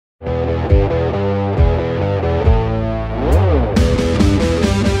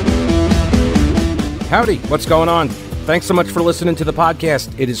Howdy, what's going on? Thanks so much for listening to the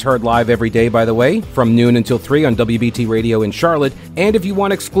podcast. It is heard live every day, by the way, from noon until 3 on WBT Radio in Charlotte. And if you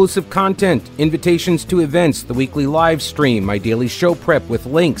want exclusive content, invitations to events, the weekly live stream, my daily show prep with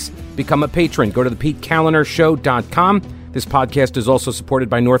links, become a patron. Go to thePeteCallenderShow.com. This podcast is also supported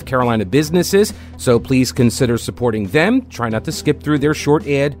by North Carolina businesses, so please consider supporting them. Try not to skip through their short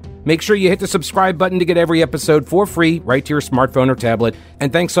ad. Make sure you hit the subscribe button to get every episode for free right to your smartphone or tablet.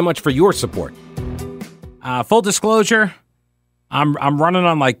 And thanks so much for your support. Full disclosure, I'm running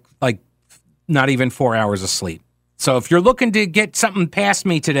on like not even 4 hours of sleep. So if you're looking to get something past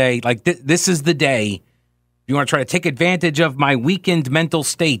me today, like this is the day. You want to try to take advantage of my weakened mental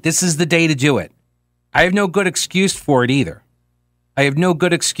state, this is the day to do it. I have no good excuse for it either. I have no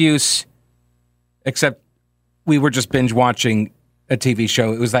good excuse except we were just binge watching a TV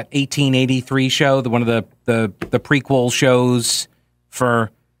show. It was that 1883 show, one of the prequel shows for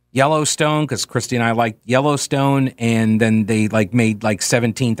Yellowstone, because Christy and I like Yellowstone, and then they made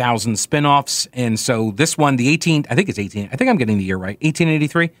 17,000 spinoffs. And so this one, I think I'm getting the year right,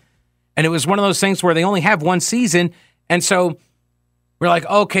 1883. And it was one of those things where they only have one season. And so we're like,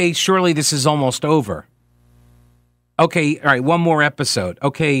 okay, surely this is almost over. Okay, all right, one more episode.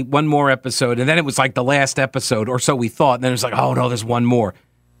 Okay, one more episode. And then it was like the last episode, or so we thought. And then it was like, oh, no, there's one more.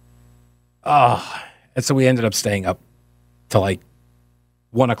 Oh, and so we ended up staying up till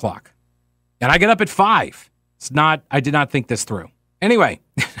 1 o'clock. And I get up at 5. I did not think this through. Anyway,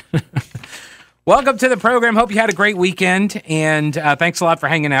 welcome to the program. Hope you had a great weekend. And thanks a lot for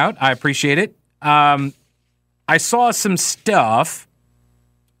hanging out. I appreciate it. I saw some stuff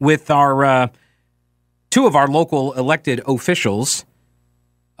with our two of our local elected officials,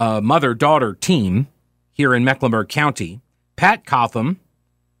 mother-daughter team here in Mecklenburg County, Pat Cotham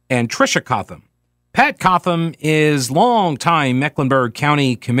and Tricia Cotham. Pat Cotham is longtime Mecklenburg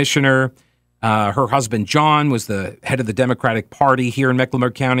County Commissioner. Her husband, John, was the head of the Democratic Party here in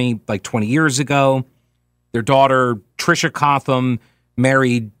Mecklenburg County 20 years ago. Their daughter, Tricia Cotham,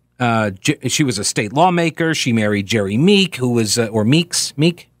 married, she was a state lawmaker. She married Jerry Meek, who was, or Meeks,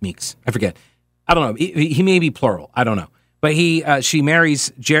 I forget. I don't know. He may be plural. I don't know. But she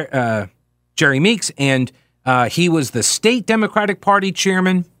marries Jerry Meeks, and he was the state Democratic Party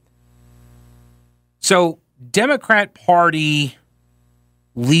chairman. So Democrat Party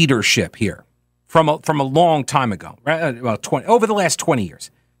leadership here from a long time ago, right? Over the last 20 years.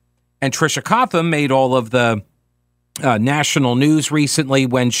 And Tricia Cotham made all of the national news recently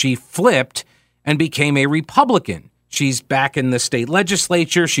when she flipped and became a Republican. She's back in the state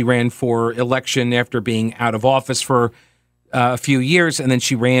legislature. She ran for election after being out of office for a few years, and then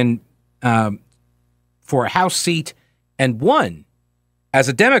she ran for a House seat and won as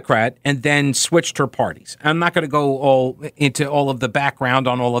a Democrat, and then switched her parties. I'm not going to go into all of the background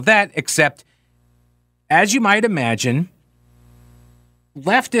on all of that, except, as you might imagine,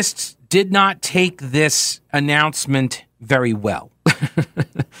 leftists did not take this announcement very well.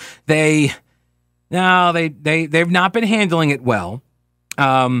 They've not been handling it well.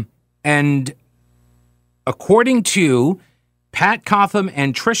 And according to Pat Cotham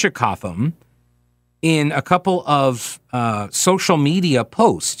and Tricia Cotham, in a couple of social media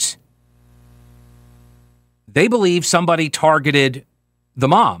posts, they believe somebody targeted the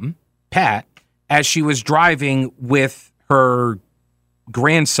mom, Pat, as she was driving with her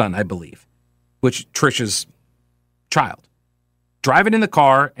grandson, I believe, which Tricia's child. Driving in the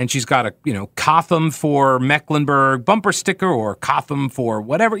car, and she's got a, Cotham for Mecklenburg bumper sticker, or Cotham for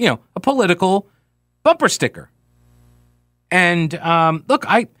whatever, a political bumper sticker. And look,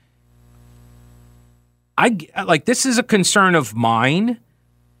 I this is a concern of mine.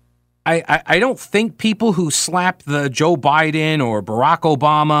 I don't think people who slap the Joe Biden or Barack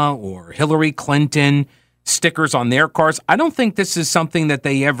Obama or Hillary Clinton stickers on their cars, I don't think this is something that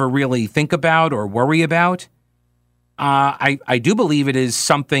they ever really think about or worry about. I do believe it is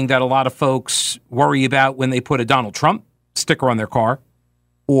something that a lot of folks worry about when they put a Donald Trump sticker on their car,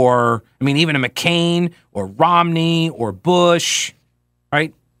 or, even a McCain or Romney or Bush,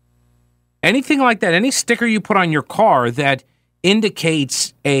 right? Anything like that, any sticker you put on your car that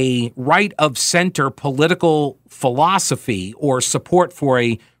indicates a right-of-center political philosophy or support for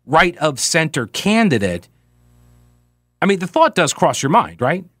a right-of-center candidate, the thought does cross your mind,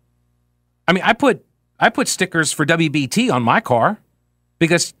 right? I put stickers for WBT on my car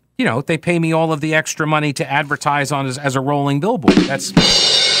because, they pay me all of the extra money to advertise on as a rolling billboard. That's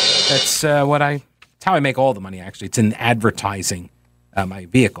how I make all the money, actually. It's in advertising my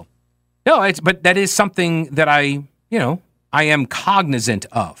vehicle. No, but that is something that I am cognizant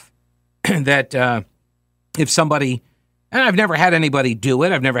of. That if somebody And I've never had anybody do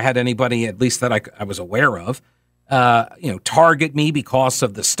it. I've never had anybody, at least that I was aware of, target me because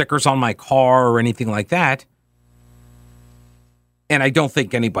of the stickers on my car or anything like that. And I don't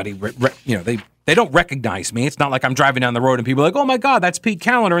think anybody, they don't recognize me. It's not like I'm driving down the road and people are like, oh my God, that's Pete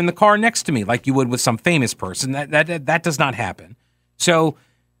Callender in the car next to me, like you would with some famous person. That does not happen. So,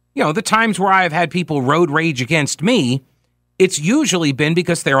 the times where I've had people road rage against me, it's usually been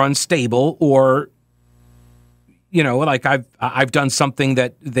because they're unstable or, like I've done something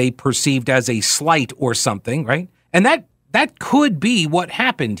that they perceived as a slight or something, right? And that could be what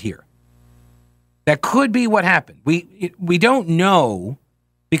happened here. That could be what happened. We don't know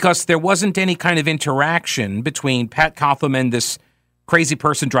because there wasn't any kind of interaction between Pat Cotham and this crazy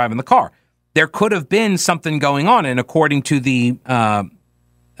person driving the car. There could have been something going on, and according to the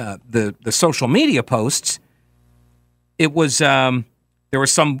social media posts, it was a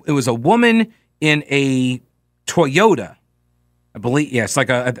woman in a Toyota, I believe. Yes,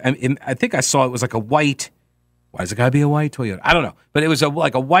 I think I saw it was like a white. Why does it gotta be a white Toyota? I don't know, but it was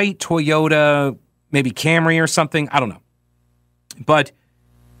like a white Toyota, maybe Camry or something. I don't know, but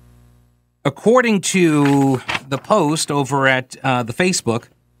according to the post over at the Facebook,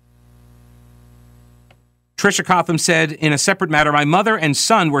 Tricia Cotham said, in a separate matter, my mother and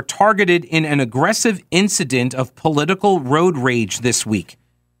son were targeted in an aggressive incident of political road rage this week.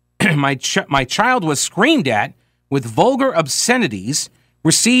 My child was screamed at with vulgar obscenities,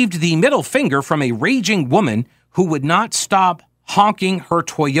 received the middle finger from a raging woman who would not stop honking her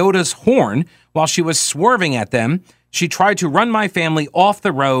Toyota's horn while she was swerving at them. She tried to run my family off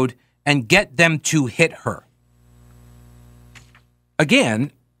the road and get them to hit her.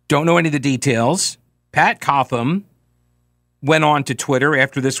 Again, don't know any of the details. Pat Cotham went on to Twitter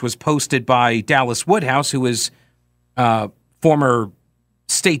after this was posted by Dallas Woodhouse, who is former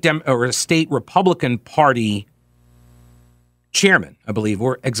state Republican Party chairman, I believe,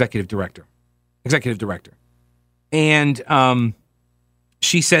 or executive director. And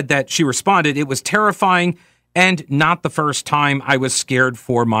she said that she responded, it was terrifying and not the first time I was scared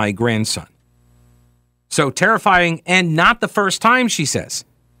for my grandson. So terrifying and not the first time, she says.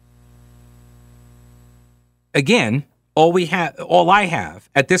 Again, all I have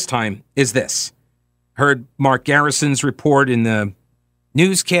at this time is this. Heard Mark Garrison's report in the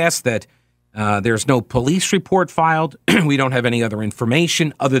newscast that there's no police report filed. We don't have any other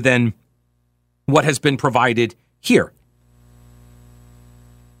information other than what has been provided here.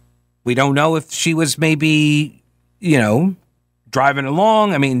 We don't know if she was maybe, driving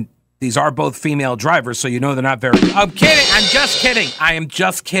along. I mean, these are both female drivers, so they're not very... I'm kidding. I'm just kidding. I am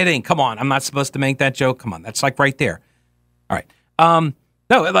just kidding. Come on. I'm not supposed to make that joke. Come on. That's like right there. All right.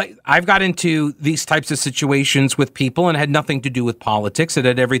 No, like I've got into these types of situations with people and it had nothing to do with politics. It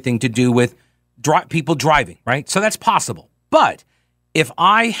had everything to do with people driving, right? So that's possible. But if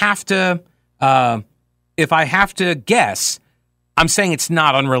I have to guess, I'm saying it's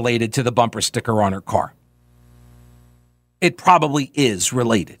not unrelated to the bumper sticker on her car. It probably is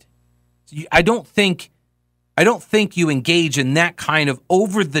related. I don't think you engage in that kind of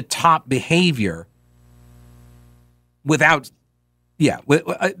over-the-top behavior without,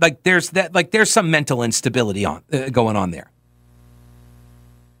 there's some mental instability going on there.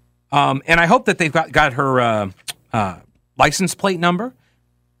 And I hope that they've got her license plate number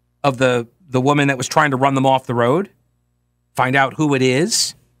of the woman that was trying to run them off the road. Find out who it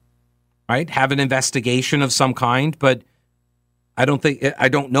is, right? Have an investigation of some kind, but I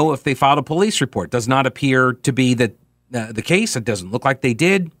don't know if they filed a police report. Does not appear to be the case. It doesn't look like they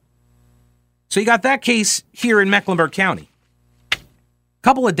did. So you got that case here in Mecklenburg County. A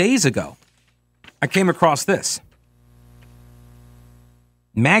couple of days ago, I came across this.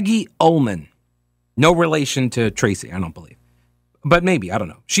 Maggie Ullman. No relation to Tracy, I don't believe. But maybe, I don't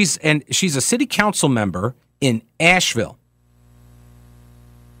know. She's a city council member in Asheville.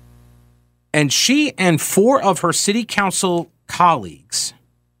 And she and 4 of her city council colleagues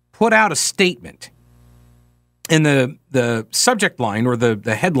put out a statement. And the subject line or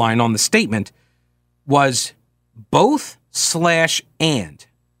the headline on the statement was both/and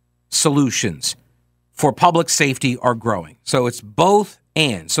solutions for public safety are growing. So it's both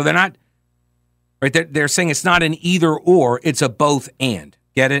and. So they're not, right? They're saying it's not an either or, it's a both and.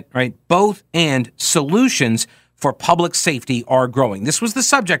 Get it? Right? Both and solutions for public safety are growing. This was the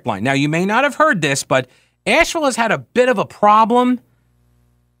subject line. Now, you may not have heard this, but Asheville has had a bit of a problem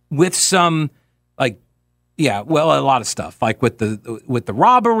with some, a lot of stuff, like with the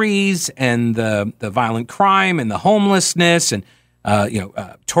robberies and the violent crime and the homelessness and,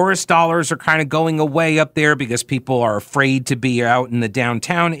 tourist dollars are kind of going away up there because people are afraid to be out in the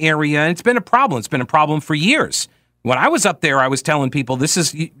downtown area. And it's been a problem. It's been a problem for years. When I was up there, I was telling people this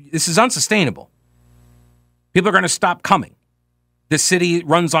is unsustainable. People are going to stop coming. The city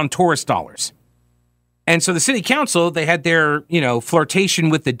runs on tourist dollars. And so the city council, they had their, flirtation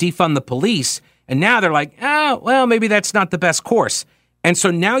with the defund the police. And now they're like, well, maybe that's not the best course. And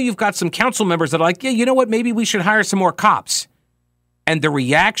so now you've got some council members that are like, yeah, you know what? Maybe we should hire some more cops. And the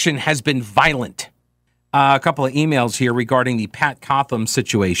reaction has been violent. A couple of emails here regarding the Pat Cotham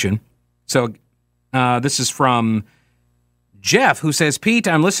situation. So this is from Jeff, who says, Pete,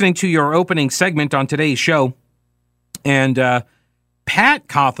 I'm listening to your opening segment on today's show. And Pat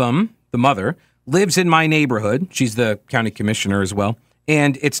Cotham, the mother, lives in my neighborhood. She's the county commissioner as well.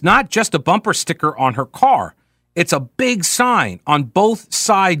 And it's not just a bumper sticker on her car. It's a big sign on both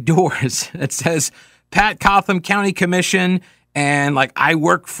side doors that says Pat Cotham County Commission and I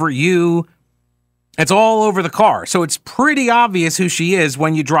work for you. It's all over the car. So it's pretty obvious who she is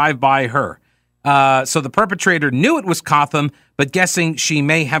when you drive by her. So the perpetrator knew it was Cotham, but guessing she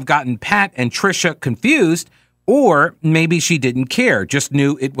may have gotten Pat and Trisha confused, or maybe she didn't care, just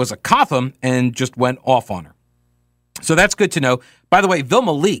knew it was a Cotham and just went off on her. So that's good to know. By the way,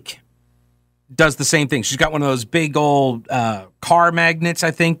 Vilma Leak does the same thing. She's got one of those big old car magnets,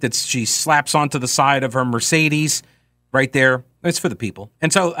 I think, that she slaps onto the side of her Mercedes right there. It's for the people.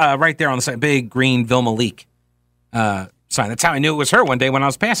 And so right there on the side, big green Vilma Leak sign. That's how I knew it was her one day when I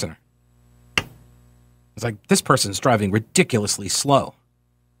was passing her. I was like, this person's driving ridiculously slow.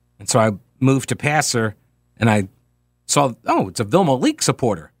 And so I moved to pass her, and I saw, it's a Vilma Leak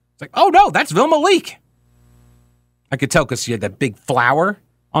supporter. It's like, oh, no, that's Vilma Leak. I could tell because she had that big flower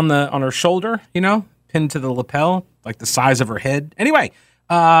on her shoulder, pinned to the lapel, like the size of her head. Anyway,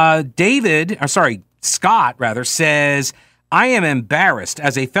 Scott says, I am embarrassed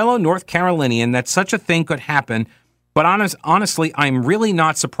as a fellow North Carolinian that such a thing could happen, but honestly, I'm really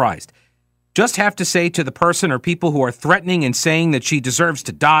not surprised. Just have to say to the person or people who are threatening and saying that she deserves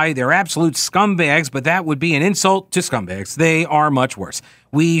to die, they're absolute scumbags, but that would be an insult to scumbags. They are much worse.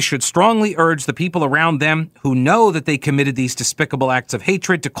 We should strongly urge the people around them who know that they committed these despicable acts of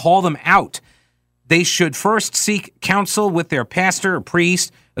hatred to call them out. They should first seek counsel with their pastor or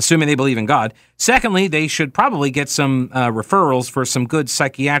priest, assuming they believe in God. Secondly, they should probably get some referrals for some good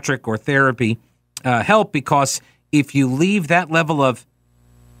psychiatric or therapy help, because if you leave that level of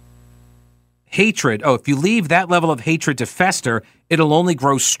hatred to fester, it'll only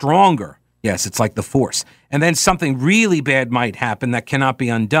grow stronger. Yes, it's like the Force. And then something really bad might happen that cannot be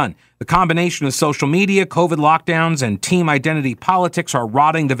undone. The combination of social media, COVID lockdowns, and team identity politics are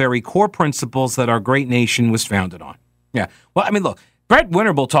rotting the very core principles that our great nation was founded on. Yeah. Well, I mean, look, Brett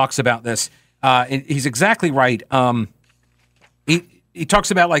Winterble talks about this. He's exactly right. He talks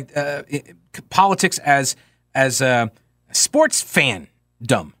about politics as sports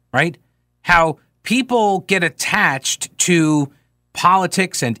fandom, right? How people get attached to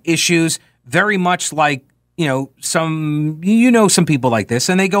politics and issues very much like, some people like this,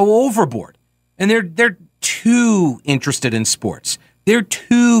 and they go overboard, and they're too interested in sports. They're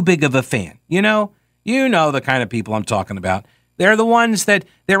too big of a fan. You know the kind of people I'm talking about. They're the ones that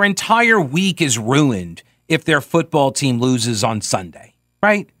their entire week is ruined if their football team loses on Sunday,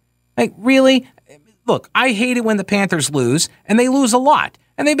 right? Like, really? Look, I hate it when the Panthers lose, and they lose a lot.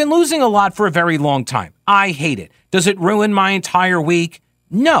 And they've been losing a lot for a very long time. I hate it. Does it ruin my entire week?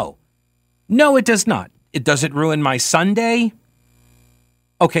 No. No, it does not. Does it ruin my Sunday?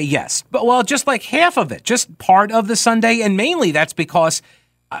 Okay, yes. But, just like half of it, just part of the Sunday. And mainly that's because,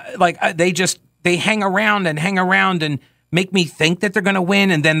 they hang around and make me think that they're going to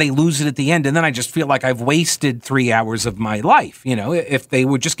win, and then they lose it at the end. And then I just feel like I've wasted 3 hours of my life. If they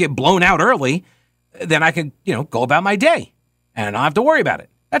would just get blown out early, then I could, go about my day. And I don't have to worry about it.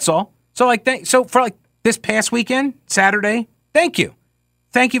 That's all. So for this past weekend, Saturday, thank you.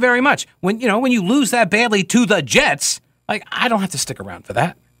 Thank you very much. When you lose that badly to the Jets, I don't have to stick around for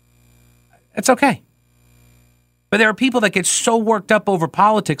that. It's okay. But there are people that get so worked up over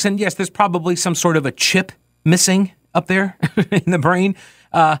politics, and yes, there's probably some sort of a chip missing up there in the brain.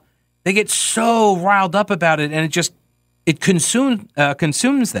 They get so riled up about it, and it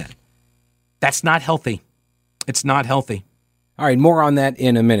consumes them. That's not healthy. It's not healthy. All right, more on that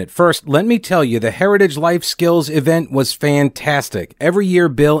in a minute. First, let me tell you, the Heritage Life Skills event was fantastic. Every year,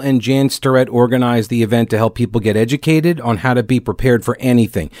 Bill and Jan Starrett organize the event to help people get educated on how to be prepared for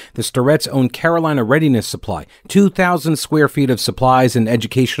anything. The Starretts own Carolina Readiness Supply, 2,000 square feet of supplies and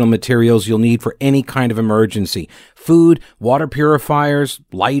educational materials you'll need for any kind of emergency. food, water purifiers,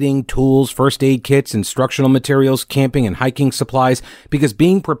 lighting, tools, first aid kits, instructional materials, camping and hiking supplies, because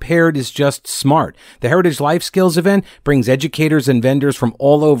being prepared is just smart. The Heritage Life Skills event brings educators and vendors from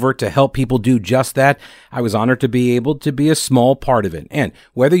all over to help people do just that. I was honored to be able to be a small part of it. And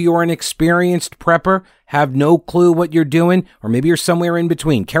whether you're an experienced prepper, have no clue what you're doing, or maybe you're somewhere in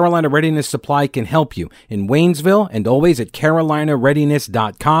between, Carolina Readiness Supply can help you in Waynesville and always at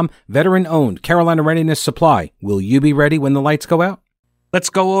carolinareadiness.com. Veteran-owned Carolina Readiness Supply. Will you be ready when the lights go out? Let's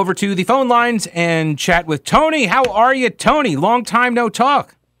go over to the phone lines and chat with Tony. How are you, Tony? Long time no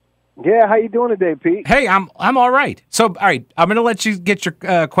talk. Yeah, how you doing today, Pete? Hey, I'm all right. So, all right, I'm going to let you get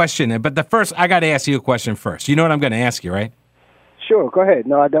your question in, but I got to ask you a question first. You know what I'm going to ask you, right? Sure, go ahead.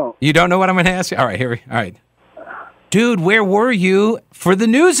 No, I don't. You don't know what I'm going to ask you? All right, all right. Dude, where were you for the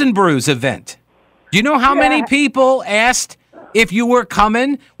News and Brews event? Do you know how many people asked if you were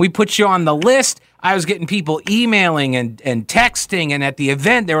coming? We put you on the list. I was getting people emailing and texting, and at the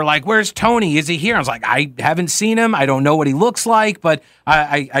event, they were like, where's Tony? Is he here? I was like, I haven't seen him. I don't know what he looks like, but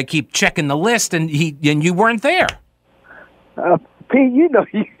I keep checking the list, and you weren't there. Pete, you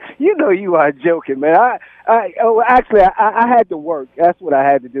know you are joking, man. Actually, I had to work. That's what I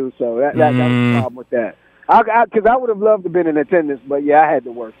had to do, so that was the problem with that. Because I would have loved to have been in attendance, but yeah, I had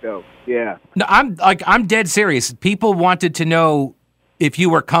to work, though. Yeah. No, I'm dead serious. People wanted to know if you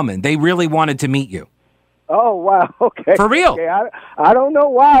were coming. They really wanted to meet you. Oh, wow. Okay. For real. Okay. I don't know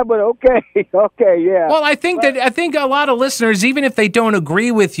why, but okay. Okay, yeah. Well, I think a lot of listeners, even if they don't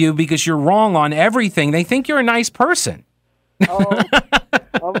agree with you because you're wrong on everything, they think you're a nice person.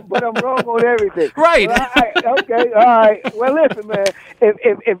 But I'm wrong on everything. Right. Well, okay. All right. Well, listen, man.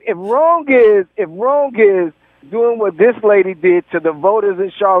 If wrong is doing what this lady did to the voters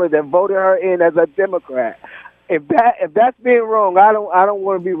in Charlotte that voted her in as a Democrat, if that's being wrong, I don't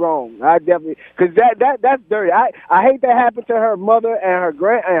want to be wrong. I definitely, because that's dirty. I hate that happened to her mother and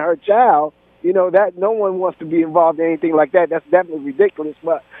her child. You know, that no one wants to be involved in anything like that. That's definitely ridiculous.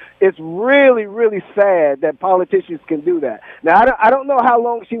 But it's really, really sad that politicians can do that. Now, I don't know how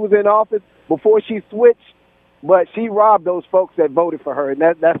long she was in office before she switched, but she robbed those folks that voted for her, and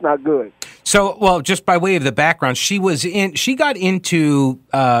that's not good. So, well, just by way of the background, she got into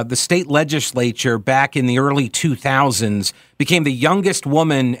the state legislature back in the early 2000s, became the youngest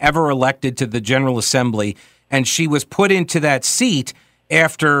woman ever elected to the General Assembly, and she was put into that seat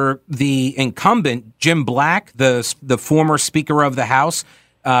after the incumbent, Jim Black, the former Speaker of the House,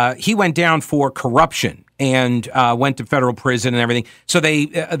 he went down for corruption and went to federal prison and everything. So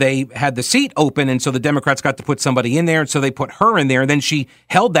they had the seat open, and so the Democrats got to put somebody in there, and so they put her in there, and then she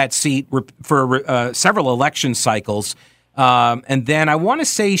held that seat for several election cycles. And then I want to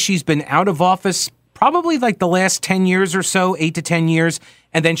say she's been out of office probably like the last 10 years or so, 8 to 10 years,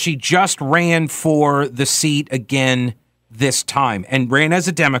 and then she just ran for the seat again this time and ran as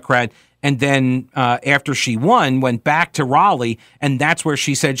a Democrat, and then after she won, went back to Raleigh, and that's where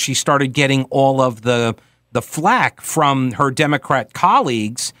she said she started getting all of the flack from her Democrat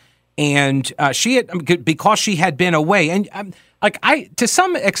colleagues, and because she had been away, and to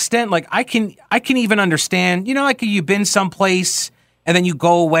some extent, I can even understand, you know, like you've been someplace and then you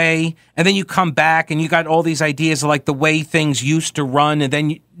go away and then you come back and you got all these ideas of like the way things used to run, and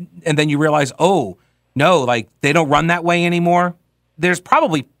then you realize, oh, no, like they don't run that way anymore. There's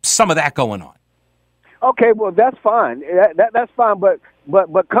probably some of that going on. Okay, well that's fine. That's fine, but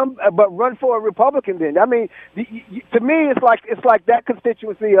run for a Republican then. I mean, to me, it's like that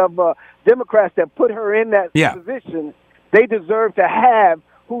constituency of Democrats that put her in that position. They deserve to have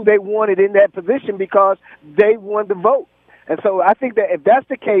who they wanted in that position because they won the vote. And so I think that if that's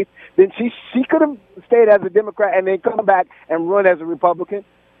the case, then she could have stayed as a Democrat and then come back and run as a Republican.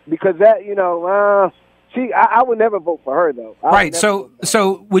 Because that, you know, I would never vote for her though. Right. So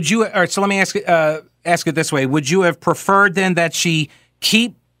would you? All right. So let me ask it this way: would you have preferred then that she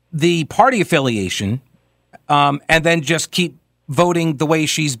keep the party affiliation, and then just keep voting the way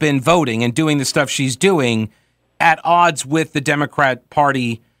she's been voting and doing the stuff she's doing at odds with the Democrat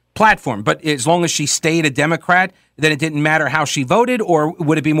Party platform? But as long as she stayed a Democrat, then it didn't matter how she voted, or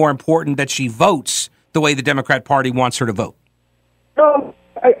would it be more important that she votes the way the Democrat Party wants her to vote? No.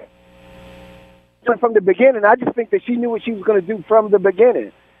 From the beginning, I just think that she knew what she was going to do from the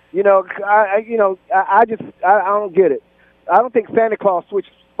beginning. You know, I don't get it. I don't think Santa Claus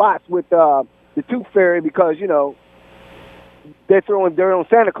switched spots with the Tooth Fairy because, you know, they're throwing dirt on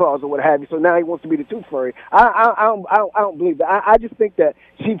Santa Claus or what have you. So now he wants to be the Tooth Fairy. I don't believe that. I just think that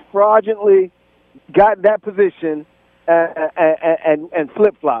she fraudulently got that position and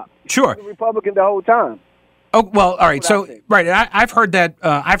flip flop. Sure, she was a Republican the whole time. Oh, well, all right. So, right, I've heard that.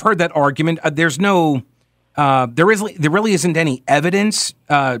 I've heard that argument. There's no there really isn't any evidence,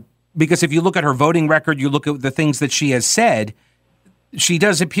 because if you look at her voting record, you look at the things that she has said, she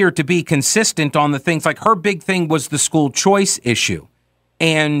does appear to be consistent on the things. Like, her big thing was the school choice issue.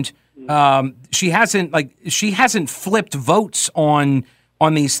 And she hasn't flipped votes on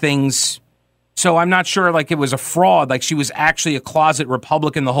these things. So I'm not sure, like, it was a fraud, like she was actually a closet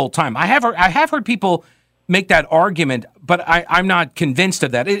Republican the whole time. I have heard people make that argument, but I'm not convinced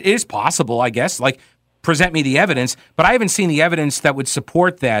of that. It is possible, I guess. Like, present me the evidence, but I haven't seen the evidence that would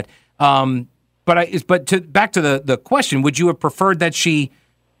support that. Back to the question, would you have preferred that she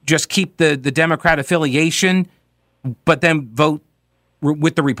just keep the Democrat affiliation, but then vote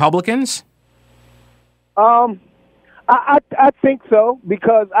with the Republicans? I think so,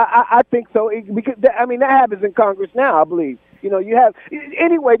 because I think so, because I mean, that happens in Congress now, I believe. You know, you have,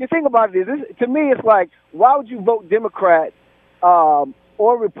 anyway, the thing about it is, to me, it's like, why would you vote Democrat or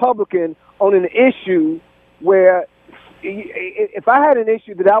Republican on an issue where, if I had an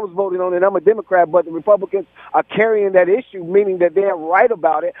issue that I was voting on and I'm a Democrat, but the Republicans are carrying that issue, meaning that they're right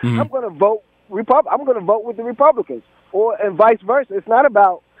about it, I'm going to vote I'm going to vote with the Republicans, and vice versa. It's not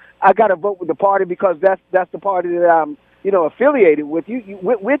about I got to vote with the party because that's the party that I'm, affiliated with.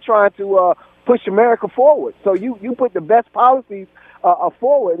 We're trying to push America forward. So you put the best policies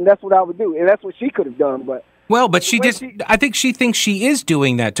forward, and that's what I would do, and that's what she could have done. But I think she thinks she is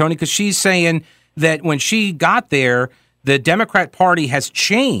doing that, Tony, because she's saying that when she got there, the Democrat Party has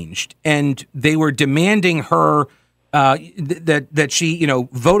changed, and they were demanding her that she,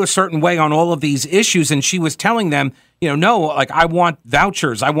 vote a certain way on all of these issues, and she was telling them, no, like, I want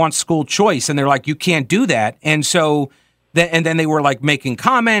vouchers, I want school choice, and they're like, you can't do that, and so. And then they were like making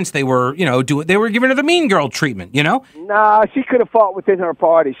comments. They were, they were giving her the mean girl treatment, Nah, she could have fought within her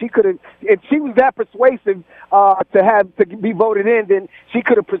party. She could have, if she was that persuasive to be voted in, then she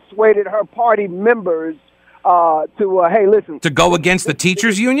could have persuaded her party members hey, listen, to go against the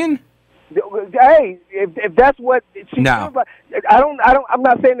teachers union. Hey, if that's what she feels like, I'm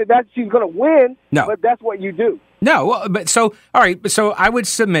not saying that she's going to win. No, but that's what you do. No, well, but so all right. So I would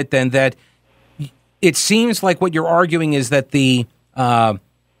submit then that. It seems like what you're arguing is that the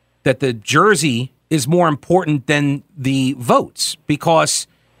jersey is more important than the votes, because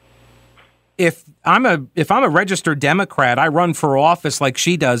if I'm a registered Democrat, I run for office like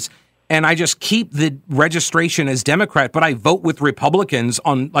she does, and I just keep the registration as Democrat, but I vote with Republicans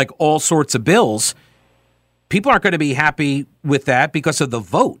on like all sorts of bills. People aren't going to be happy with that because of the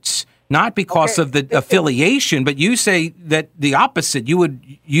votes, not because of the affiliation. But you say that the opposite.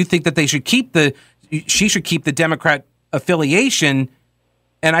 You think that she should keep the Democrat affiliation,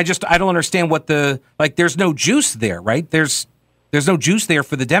 and I don't understand what there's no juice there, right? There's no juice there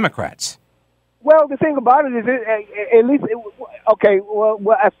for the Democrats. Well, the thing about it is, at least,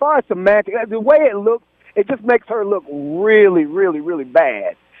 well, as far as semantic, the way it looks, it just makes her look really, really, really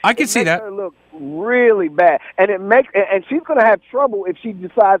bad. I can see that. It makes her look really bad, and and she's going to have trouble if she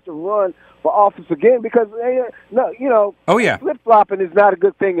decides to run for office again, because flip-flopping is not a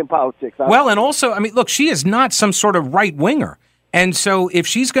good thing in politics. Well, and also, I mean, look, she is not some sort of right-winger, and so if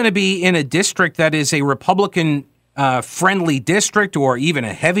she's going to be in a district that is a Republican friendly district, or even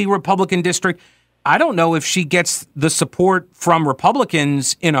a heavy Republican district, I don't know if she gets the support from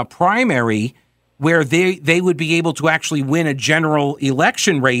Republicans in a primary where they would be able to actually win a general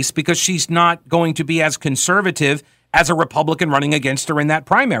election race, because she's not going to be as conservative as a Republican running against her in that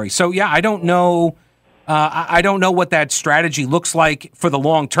primary. So, yeah, I don't know. I don't know what that strategy looks like for the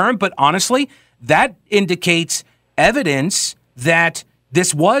long term. But honestly, that indicates evidence that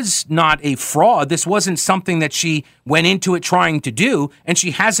this was not a fraud. This wasn't something that she went into it trying to do. And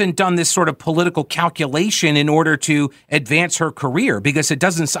she hasn't done this sort of political calculation in order to advance her career, because it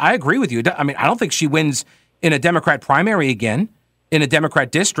doesn't. I agree with you. I mean, I don't think she wins in a Democrat primary again, in a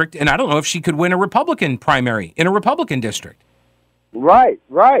Democrat district, and I don't know if she could win a Republican primary in a Republican district. Right,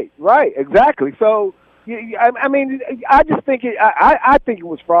 exactly. So, I mean, I just think I think it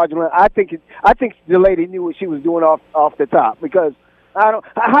was fraudulent. I think the lady knew what she was doing off the top, because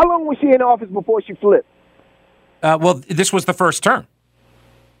how long was she in office before she flipped? Well, this was the first term.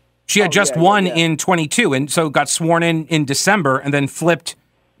 She had just won in 22, and so got sworn in December, and then flipped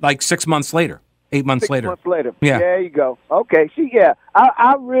like 6 months later. 8 months later. 6 months later. Yeah. There you go. Okay.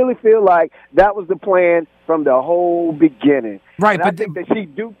 I really feel like that was the plan from the whole beginning. Right. And I think that she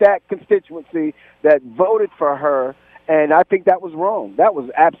duped that constituency that voted for her, and I think that was wrong. That was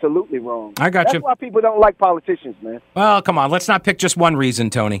absolutely wrong. I got you. That's why people don't like politicians, man. Well, come on. Let's not pick just one reason,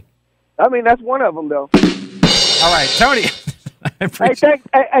 Tony. I mean, that's one of them, though. All right, Tony. Thanks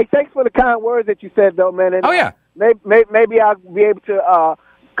for the kind words that you said, though, man. And, yeah. Maybe I'll be able to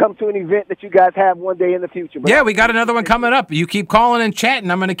come to an event that you guys have one day in the future. But yeah, we got another one coming up. You keep calling and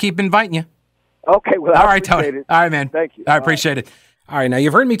chatting. I'm going to keep inviting you. Okay, well, all I right, appreciate Tony. it. All right, man. Thank you. I appreciate it. All right, now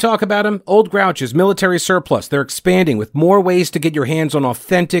you've heard me talk about them. Old Grouch's military surplus. They're expanding with more ways to get your hands on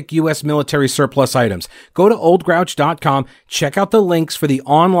authentic U.S. military surplus items. Go to oldgrouch.com. Check out the links for the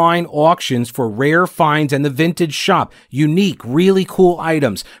online auctions for rare finds and the vintage shop. Unique, really cool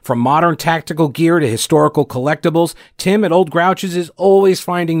items. From modern tactical gear to historical collectibles, Tim at Old Grouch's is always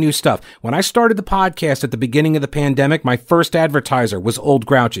finding new stuff. When I started the podcast at the beginning of the pandemic, my first advertiser was Old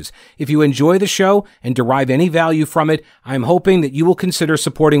Grouch's. If you enjoy the show and derive any value from it, I'm hoping that you will consider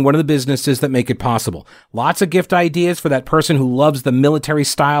supporting one of the businesses that make it possible. Lots of gift ideas for that person who loves the military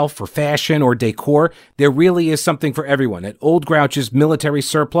style for fashion or decor. There really is something for everyone at Old Grouch's Military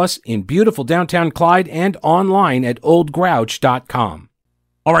Surplus in beautiful downtown Clyde and online at oldgrouch.com.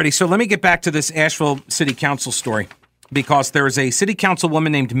 Alrighty, so let me get back to this Asheville City Council story because there is a city councilwoman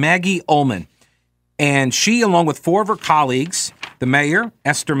named Maggie Ullman, and she, along with four of her colleagues, the mayor,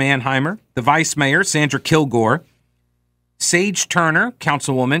 Esther Mannheimer, the vice mayor, Sandra Kilgore, Sage Turner,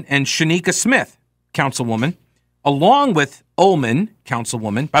 councilwoman, and Shanika Smith, councilwoman, along with Ullman,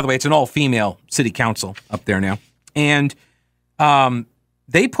 councilwoman. By the way, it's an all-female city council up there now. And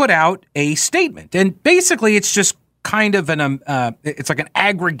they put out a statement. And basically, it's just kind of it's like an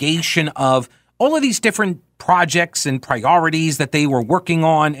aggregation of all of these different projects and priorities that they were working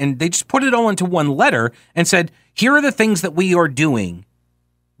on. And they just put it all into one letter and said, here are the things that we are doing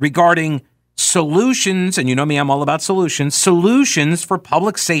regarding solutions, and you know me, I'm all about solutions for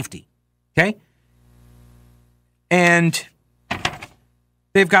public safety, okay? And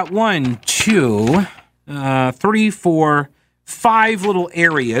they've got 1, 2, 3, 4, 5 little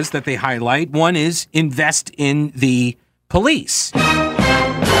areas that they highlight. One is invest in the police.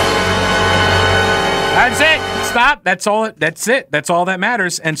 That's it. Stop. That's all. That's it. That's all that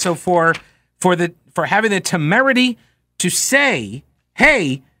matters. And so for having the temerity to say,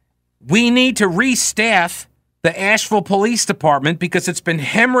 hey, we need to restaff the Asheville Police Department because it's been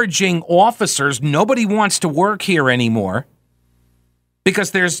hemorrhaging officers. Nobody wants to work here anymore because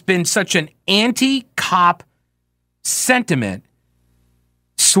there's been such an anti-cop sentiment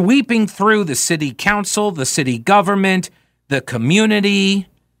sweeping through the city council, the city government, the community.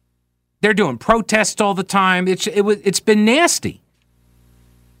 They're doing protests all the time. It's been nasty.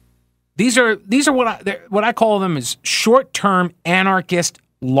 These are what I call them is short-term anarchist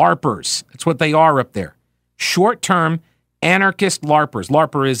LARPers. That's what they are up there. Short-term anarchist LARPers.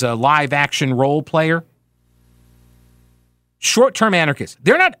 LARPer is a live-action role player. Short-term anarchists.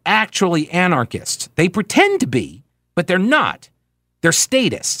 They're not actually anarchists. They pretend to be, but they're not. They're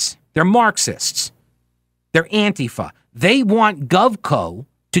statists. They're Marxists. They're Antifa. They want GovCo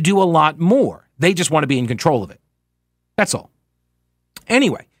to do a lot more. They just want to be in control of it. That's all.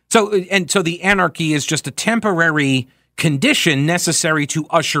 Anyway, so the anarchy is just a temporary condition necessary to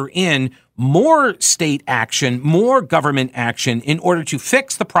usher in more state action, more government action in order to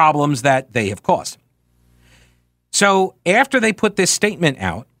fix the problems that they have caused. So after they put this statement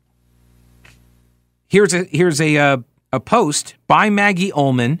out, here's a post by Maggie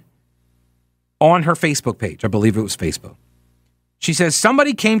Ullman on her Facebook page. I believe it was Facebook. She says,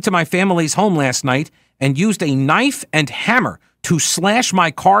 somebody came to my family's home last night and used a knife and hammer to slash my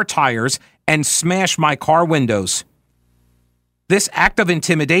car tires and smash my car windows. This act of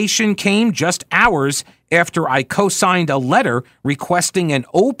intimidation came just hours after I co-signed a letter requesting an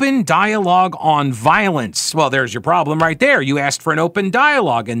open dialogue on violence. Well, there's your problem right there. You asked for an open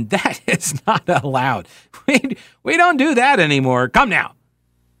dialogue, and that is not allowed. We don't do that anymore. Come now.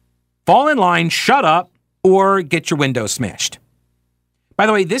 Fall in line, shut up, or get your windows smashed. By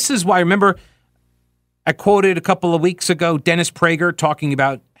the way, this is why, remember, I quoted a couple of weeks ago Dennis Prager talking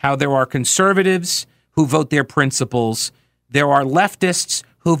about how there are conservatives who vote their principles, there are leftists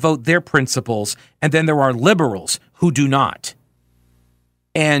who vote their principles, and then there are liberals who do not.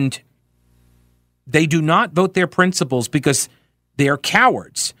 And they do not vote their principles because they are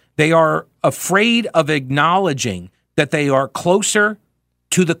cowards. They are afraid of acknowledging that they are closer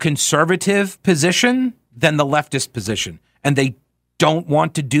to the conservative position than the leftist position. And they don't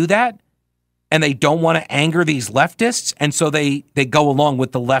want to do that. And they don't want to anger these leftists. And so they go along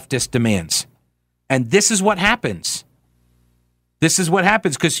with the leftist demands. And this is what happens. This is what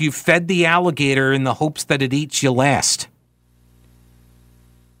happens because you fed the alligator in the hopes that it eats you last.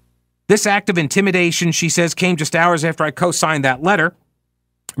 This act of intimidation, she says, came just hours after I co-signed that letter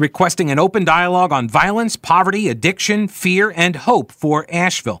requesting an open dialogue on violence, poverty, addiction, fear, and hope for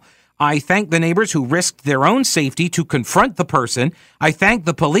Asheville. I thank the neighbors who risked their own safety to confront the person. I thank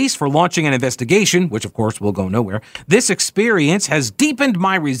the police for launching an investigation, which of course will go nowhere. This experience has deepened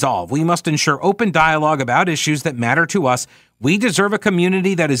my resolve. We must ensure open dialogue about issues that matter to us. We deserve a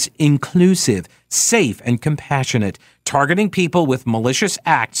community that is inclusive, safe, and compassionate. Targeting people with malicious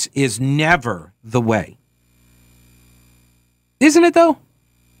acts is never the way. Isn't it, though?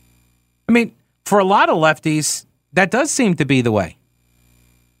 I mean, for a lot of lefties, that does seem to be the way.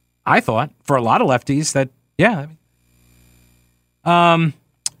 I thought for a lot of lefties that, yeah.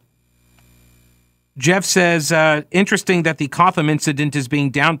 Jeff says, interesting that the Cotham incident is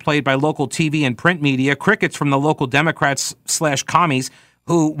being downplayed by local TV and print media. Crickets from the local Democrats / commies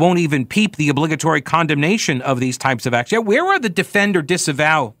who won't even peep the obligatory condemnation of these types of acts. Yeah, where are the defend or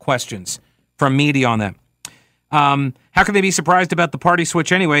disavow questions from media on that? How can they be surprised about the party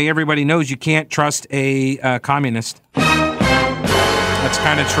switch anyway? Everybody knows you can't trust a communist. That's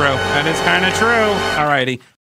kind of true. That is kind of true. All righty.